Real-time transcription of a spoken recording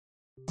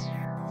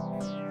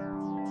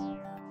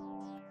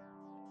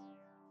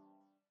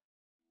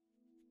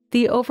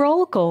The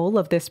overall goal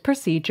of this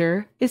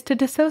procedure is to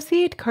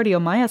dissociate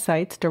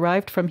cardiomyocytes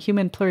derived from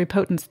human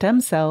pluripotent stem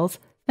cells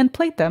and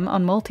plate them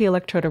on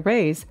multi-electrode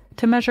arrays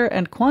to measure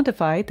and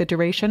quantify the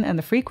duration and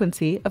the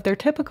frequency of their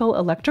typical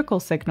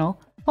electrical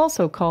signal,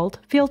 also called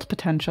field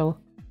potential.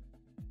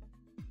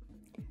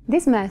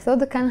 This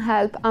method can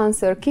help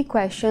answer key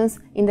questions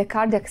in the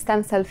cardiac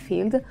stem cell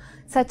field,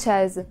 such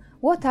as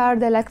what are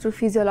the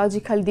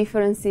electrophysiological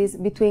differences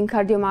between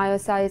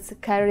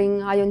cardiomyocytes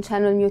carrying ion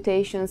channel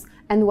mutations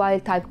and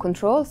wild-type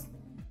controls?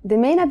 The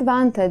main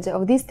advantage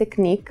of this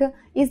technique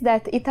is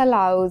that it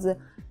allows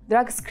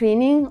drug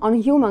screening on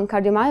human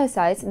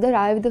cardiomyocytes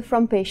derived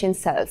from patient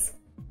cells.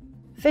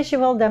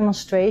 Visual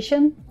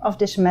demonstration of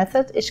this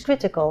method is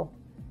critical,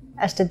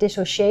 as the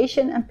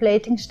dissociation and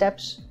plating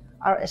steps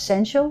are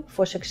essential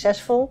for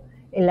successful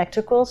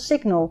electrical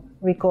signal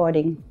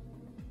recording.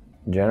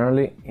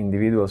 Generally,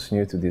 individuals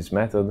new to this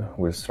method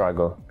will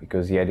struggle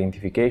because the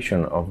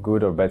identification of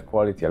good or bad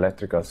quality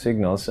electrical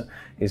signals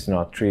is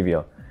not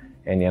trivial,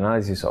 and the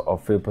analysis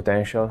of field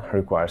potential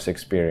requires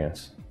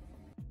experience.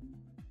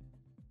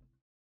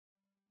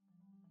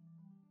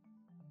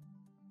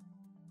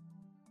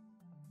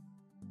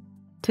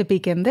 To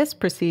begin this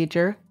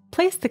procedure,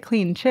 place the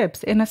clean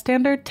chips in a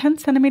standard 10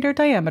 cm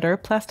diameter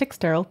plastic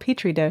sterile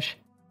petri dish.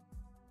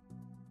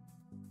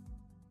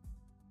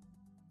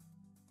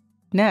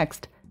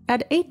 Next,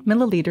 add 8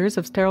 milliliters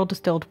of sterile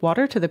distilled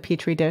water to the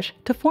petri dish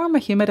to form a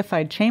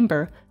humidified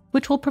chamber,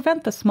 which will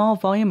prevent the small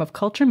volume of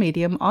culture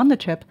medium on the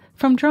chip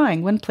from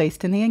drying when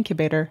placed in the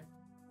incubator.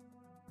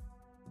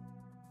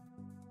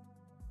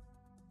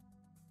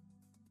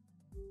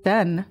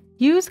 Then,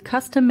 use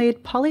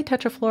custom-made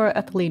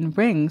polytetrafluoroethylene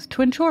rings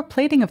to ensure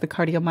plating of the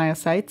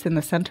cardiomyocytes in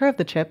the center of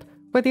the chip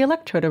where the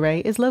electrode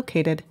array is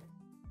located.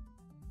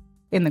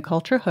 In the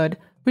culture hood,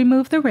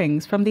 remove the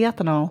rings from the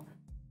ethanol.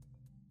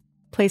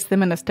 Place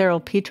them in a sterile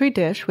petri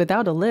dish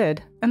without a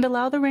lid and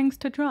allow the rings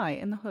to dry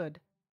in the hood.